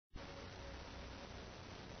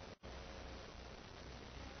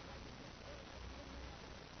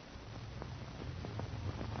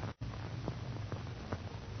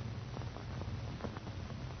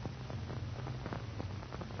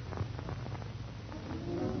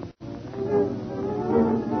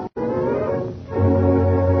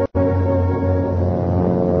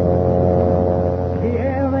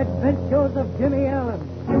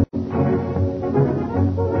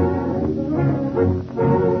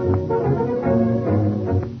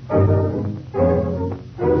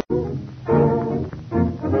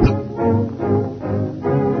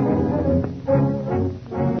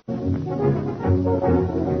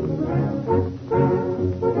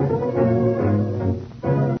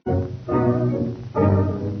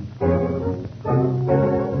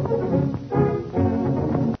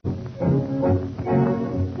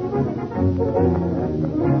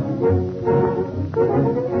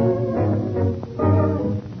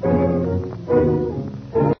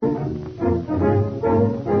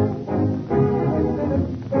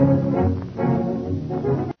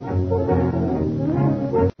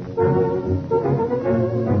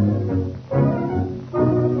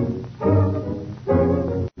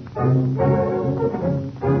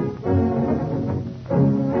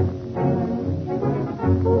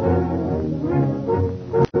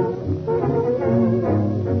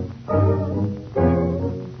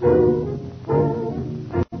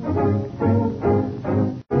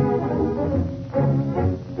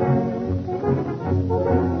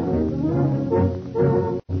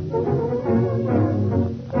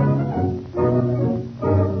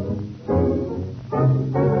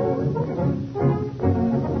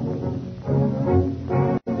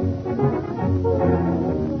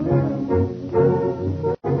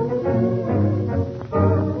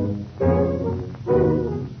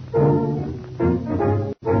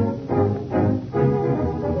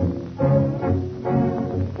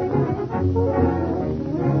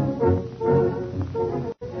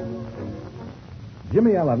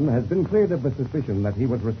Jimmy Allen has been cleared of the suspicion that he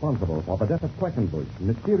was responsible for the death of Quackenbush,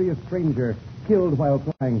 mysterious stranger killed while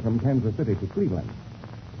flying from Kansas City to Cleveland.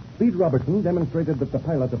 Speed Robertson demonstrated that the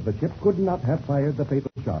pilot of the ship could not have fired the fatal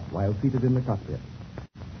shot while seated in the cockpit.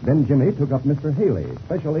 Then Jimmy took up Mr. Haley,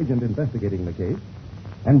 special agent investigating the case,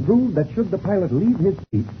 and proved that should the pilot leave his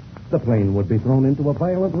seat, the plane would be thrown into a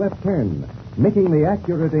violent left turn, making the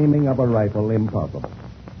accurate aiming of a rifle impossible.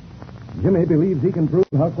 Jimmy believes he can prove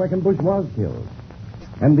how Quackenbush was killed,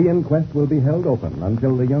 and the inquest will be held open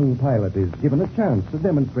until the young pilot is given a chance to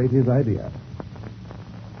demonstrate his idea.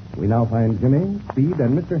 We now find Jimmy, Speed,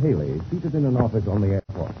 and Mr. Haley seated in an office on the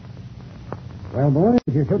airport. Well, boys,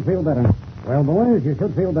 you should feel better. now.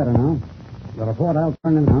 The report I'll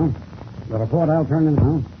turn in now. The report I'll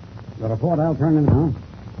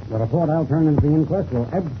turn into the inquest will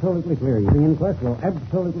absolutely clear you.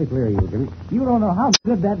 Jimmy. You don't know how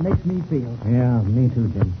good that makes me feel. Yeah, me too,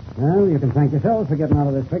 Jim. Well, you can thank yourselves for getting out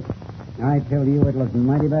of this fix. I tell you, it looked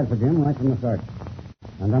mighty bad for Jim right from the start.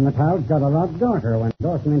 And then the clouds got a lot darker when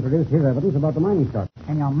Dawson introduced his evidence about the mining stock.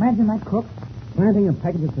 And you imagine that crook Planting a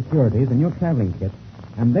package of securities in your traveling kit,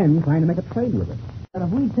 and then trying to make a trade with it. But if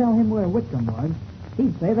we tell him where Whitcomb was,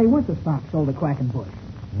 he'd say they weren't the stock sold to Quackenbush.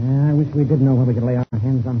 Yeah, I wish we did know where we could lay our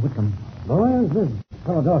hands on Whitcomb. Boys, this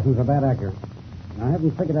fellow Dawson's a bad actor. I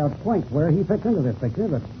haven't figured out quite where he fits into this picture,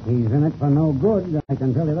 but he's in it for no good, I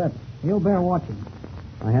can tell you that. He'll bear watching.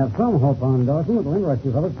 I have some hope on Dawson that will interest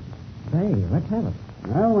you fellas. Hey, let's have it.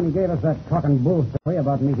 Well, when he gave us that cock and bull story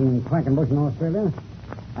about meeting Quackenbush in Australia,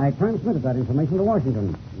 I transmitted that information to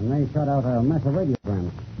Washington, and they shot out a massive radiogram.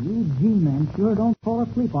 You G-men sure don't fall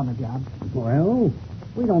asleep on the job. Well,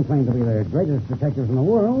 we don't claim to be the greatest detectives in the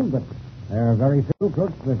world, but there are very few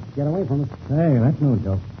crooks that get away from us. Hey, that's no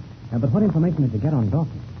joke. But what information did you get on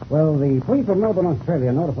Dawson? Well, the police of Melbourne,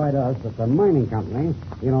 Australia notified us that the mining company,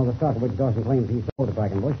 the stock of which Dawson claims he sold to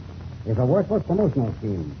Quackenbush, is a worthless promotional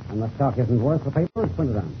scheme, and the stock isn't worth the paper it's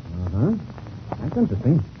printed on. Uh-huh. That's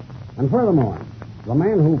interesting. And furthermore, the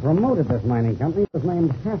man who promoted this mining company was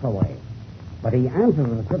named Hathaway, but he answers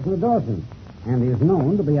the description of Dawson, and is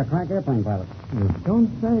known to be a crack airplane pilot. You don't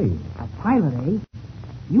say. A pilot, eh?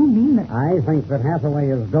 You mean that... I think that Hathaway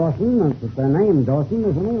is Dawson, and that the name Dawson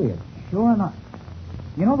is an alias. Sure enough.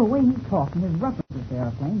 You know, the way he talked and his references to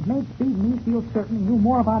airplanes made Speed and me feel certain he knew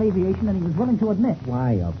more about aviation than he was willing to admit.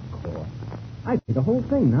 Why, of course. I see the whole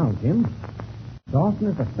thing now, Jim. Dawson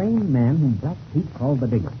is the same man whom Black Pete called the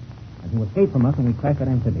Digger, and who escaped from us when we crashed that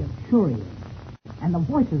amphibian. Sure he is. And the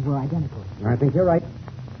voices were identical. I think you're right.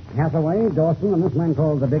 Hathaway, Dawson, and this man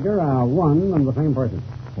called the Digger are one and the same person.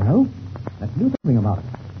 Well, let's do something about it.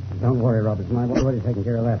 Don't worry, Robertson. I've already taken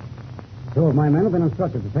care of that. Two of my men have been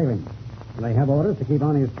instructed to tail him. They have orders to keep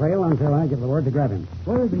on his trail until I give the word to grab him.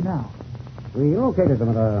 Where is he now? We located him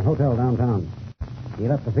at a hotel downtown. He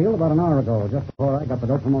left the field about an hour ago, just before I got the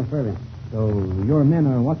dope from Australia. So your men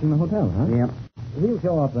are watching the hotel, huh? Yep. He'll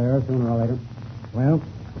show up there sooner or later. Well,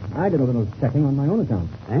 I did a little checking on my own account.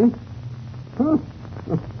 Eh? Huh?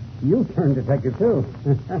 You turned detective, too.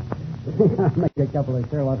 I'll make a couple of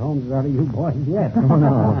Sherlock Holmes out of you boys yet. Oh,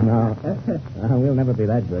 no. We'll never be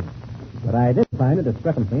that good. But I did find a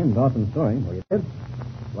discrepancy in Dawson's story. Oh, you did?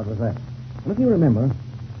 What was that? Well, if you remember,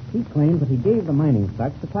 he claimed that he gave the mining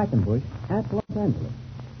stocks to Quackenbush at Los Angeles.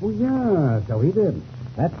 Oh, yeah, so he did.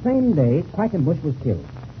 That same day, Quackenbush was killed.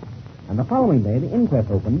 And the following day, the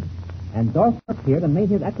inquest opened, and Dawson appeared and made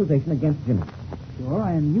his accusation against Jimmy. Sure,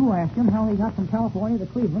 and you asked him how he got from California to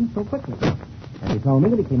Cleveland so quickly. And he told me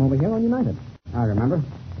that he came over here on United. I remember.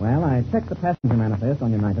 Well, I checked the passenger manifest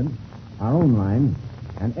on United, our own line,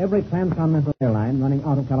 and every transcontinental airline running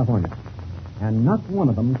out of California. And not one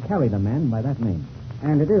of them carried a man by that name.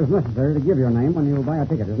 And it is necessary to give your name when you buy a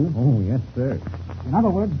ticket, isn't it? Oh, yes, sir. In other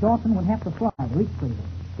words, Dawson would have to fly to reach Cleveland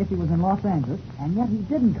if he was in Los Angeles, and yet he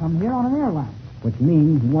didn't come here on an airline. Which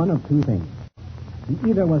means one of two things.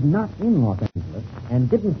 He either was not in Los Angeles and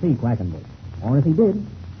didn't see Quackenbush, or if he did,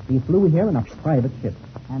 he flew here in a private ship.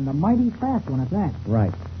 And a mighty fast one at that.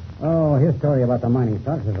 Right. Oh, his story about the mining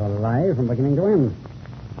stocks is a lie from beginning to end.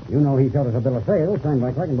 You know he showed us a bill of sale signed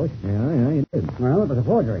by Quackenbush. Yeah, you did. Well, it was a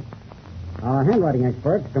forgery. Our handwriting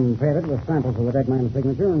experts compared it with samples of the dead man's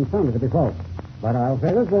signature and found it to be false. But I'll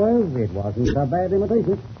say this, boys, it wasn't a bad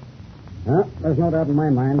imitation. There's no doubt in my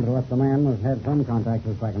mind that the man has had some contact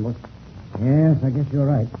with Quackenbush. Yes, I guess you're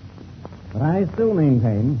right. But I still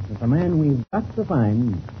maintain that the man we've got to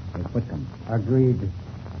find is Whitcomb. Agreed.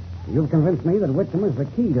 You've convinced me that Whitcomb is the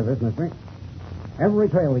key to this mystery. Every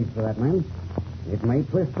trail leads to that man. It may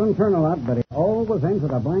twist and turn a lot, but it always ends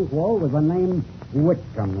at a blank wall with the name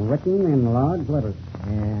Whitcomb written in large letters.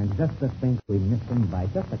 And just to think we missed him by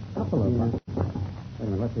just a couple of months. Wait a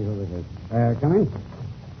minute, let's see who this is. Come in.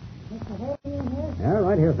 Mr. Haley in here? Yeah,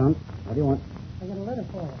 right here, son. What do you want? I got a letter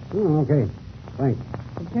for you. Oh, okay. Thanks.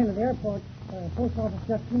 It came to the airport, post office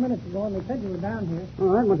just a few minutes ago, and they said you were down here. All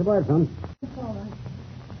right, much obliged, son. It's all right.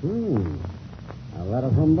 A letter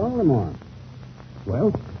from Baltimore.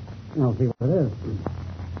 Well, I'll see what it is.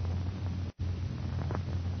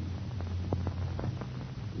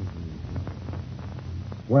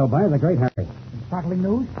 Well, by the great Harry. Startling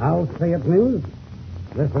news? I'll say it's news.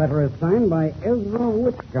 This letter is signed by Ezra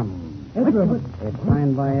Whitcomb. Ezra? It's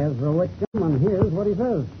signed by Ezra Whitcomb, and here's what he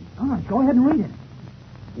says. Go ahead and read it.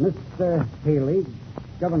 Mr. Haley,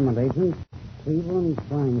 government agent, Cleveland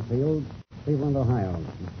Flying Field, Cleveland, Ohio.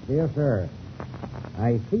 Dear sir,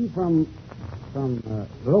 I see from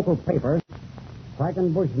local paper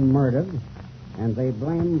Quackenbush murdered, and they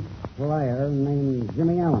blame flyer named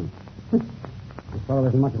Jimmy Allen. This fellow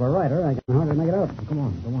isn't much of a writer. I can hardly make it out. Go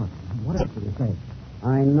on. What else did you say?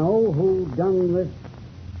 I know who done this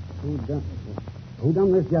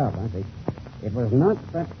job, I see. It was not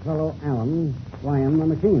that fellow Allen flying the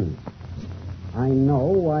machine. I know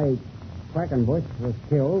why Quackenbush was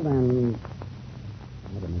killed, and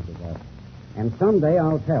someday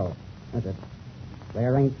I'll tell. That's it.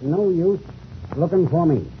 There ain't no use looking for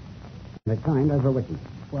me. And it's signed Ezra Whitcomb.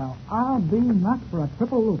 Well, I'll be knocked for a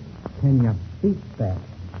triple loop. Can you beat that?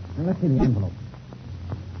 Now, let's see the envelope.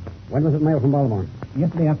 When was it mailed from Baltimore?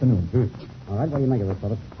 Yesterday afternoon. All right, what do you make of this,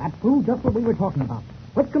 fellas? That proves just what we were talking about.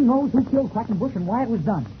 Whitcomb knows who killed Quackenbush and why it was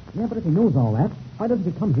done. Yeah, but if he knows all that, why doesn't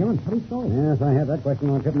he come here and tell his story? Yes, I had that question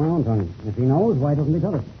on the tip of my own tongue. If he knows, why doesn't he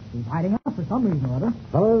tell us? He's hiding out for some reason or other.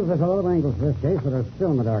 Fellas, there's a lot of angles to this case that are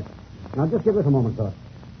still in the dark. Now, just give this a moment, Philip.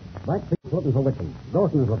 Blackfeet's looking for Whitcomb.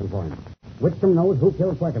 Dawson is looking for him. Whitcomb knows who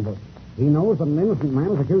killed Quackenbush. He knows that an innocent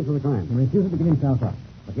man is accused of the crime. He refuses to give himself up.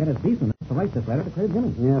 But yet it's decent enough to write this letter to clear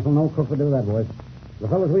Jimmy. Yes, well, no crook would do that, boys. The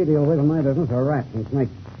fellows we deal with in my business are rats and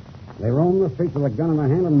snakes. They roam the streets with a gun in their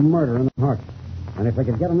hand and murder in their heart. And if they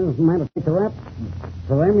could get an innocent man to take the rap,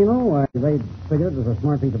 for them, they'd figure it was a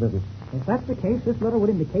smart piece of business. If that's the case, this letter would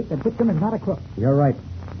indicate that Whitcomb is not a crook. You're right.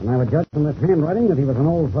 And I would judge from this handwriting that he was an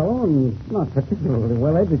old fellow and not particularly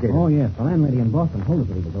well educated. Oh, yes. The landlady in Boston told us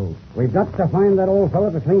that he was old. We've got to find that old fellow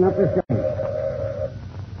to clean up this gang.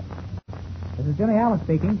 This is Jimmy Allen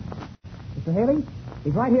speaking. Mr. Haley,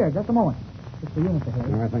 he's right here. Just a moment. It's for you, Mr.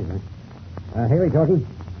 Haley. All right, thanks, man. Haley talking.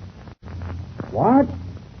 What?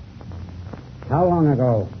 How long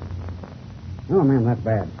ago? Oh, man, that's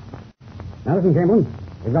bad. Now, listen, Chamberlain.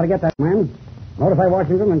 We've got to get that man. Notify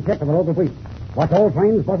Washington and check for the local police. Watch all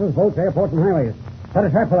trains, buses, boats, airports, and highways. Set a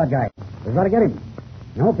trap for that guy. We've got to get him.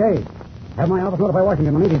 Okay. Have my office notify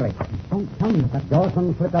Washington immediately. Don't tell me that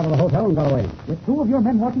Dawson slipped out of the hotel and got away. with two of your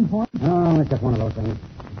men working for him. Oh, it's just one of those things.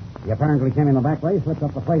 He apparently came in the back way, slipped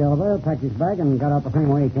up the freight elevator, packed his bag, and got out the same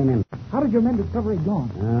way he came in. How did your men discover he'd gone?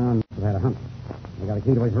 Must have had a hunt. They got a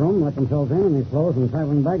key to his room, let themselves in, and his clothes and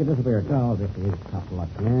traveling bag had disappeared. Oh, this is tough luck.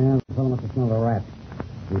 Yeah, the fellow must have smelled a rat.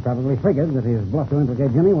 He probably figured that his bluff to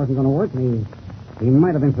implicate Jimmy wasn't going to work, and he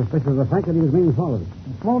might have been suspicious of the fact that he was being followed.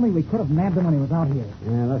 If only we could have nabbed him when he was out here.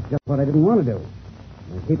 Yeah, that's just what I didn't want to do.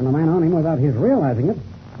 By keeping a man on him without his realizing it,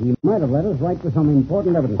 he might have led us right to some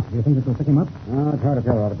important evidence. Do you think this will pick him up? Oh, it's hard to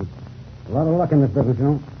tell, Robert. A lot of luck in this business, you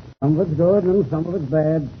know. Some of it's good and some of it's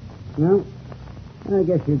bad. No, I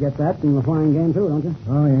guess you get that in the flying game, too, don't you?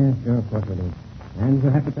 Oh, yeah, sure, of course I do. And you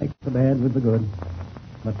have to take the bad with the good.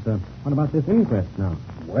 But what about this inquest now?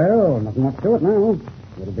 Well, nothing much to it now.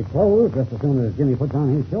 It'll be closed just as soon as Jimmy puts on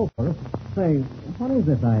his show for us. Say, what is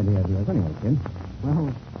this idea of yours anyway, kid?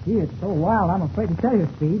 Well, gee, it's so wild, I'm afraid to tell you,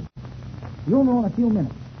 Speed. You'll know in a few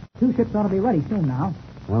minutes. 2 ships ought to be ready soon now.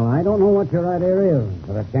 Well, I don't know what your idea is,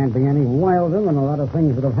 but it can't be any wilder than a lot of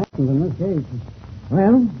things that have happened in this case.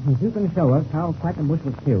 Well, if you can show us how Quackenbush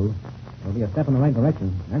was killed, it'll be a step in the right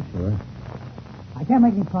direction, that's sure. I can't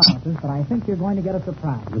make any promises, but I think you're going to get a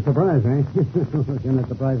surprise. A surprise, eh? You're not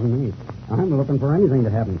surprising me. I'm looking for anything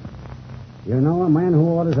to happen. You know a man who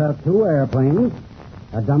orders out 2 airplanes,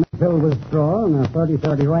 a dummy filled with straw, and a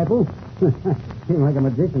 30-30 rifle? Like a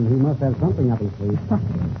magician, he must have something up his sleeve.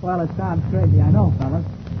 Well, it sounds crazy, I know, fellas.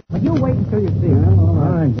 But you wait until you see it. Well, All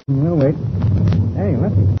right, we'll wait. Hey,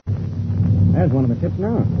 listen. There's one of the ships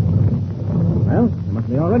now. Well, they must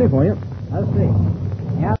be all ready for you. Let's see.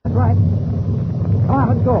 Yeah, that's right. Come on,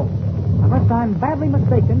 let's go. Unless I'm badly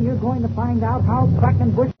mistaken, you're going to find out how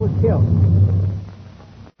Quackenbush was killed.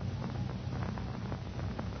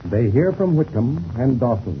 They hear from Whitcomb, and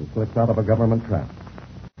Dawson slips out of a government trap.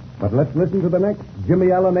 But let's listen to the next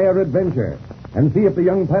Jimmy Allen Air adventure and see if the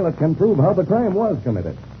young pilot can prove how the crime was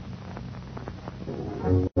committed.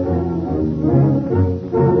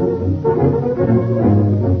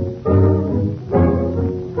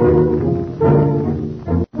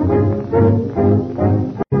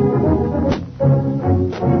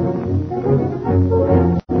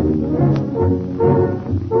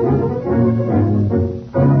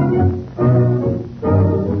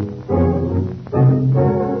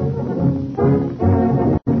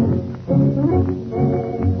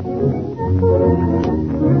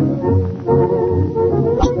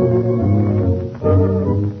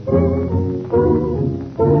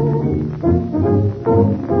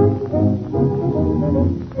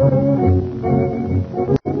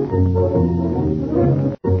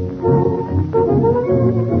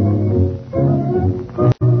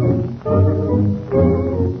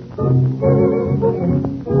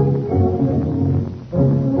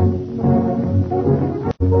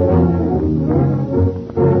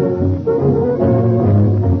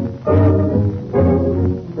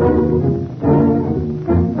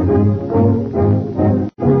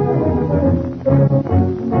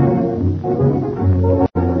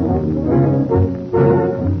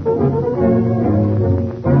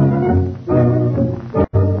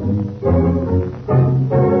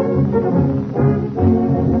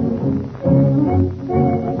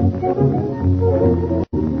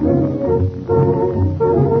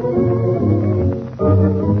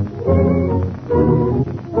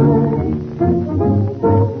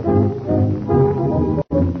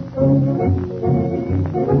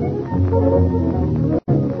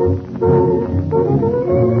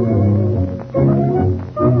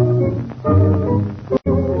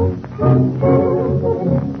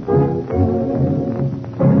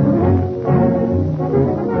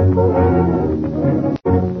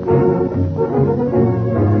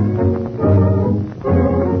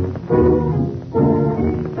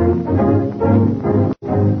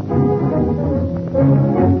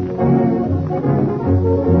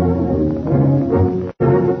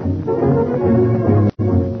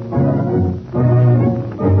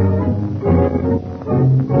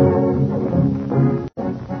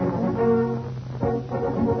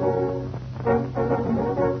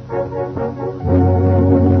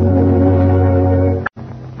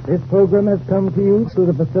 This program has come to you through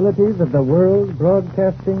the facilities of the World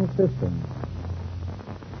Broadcasting System.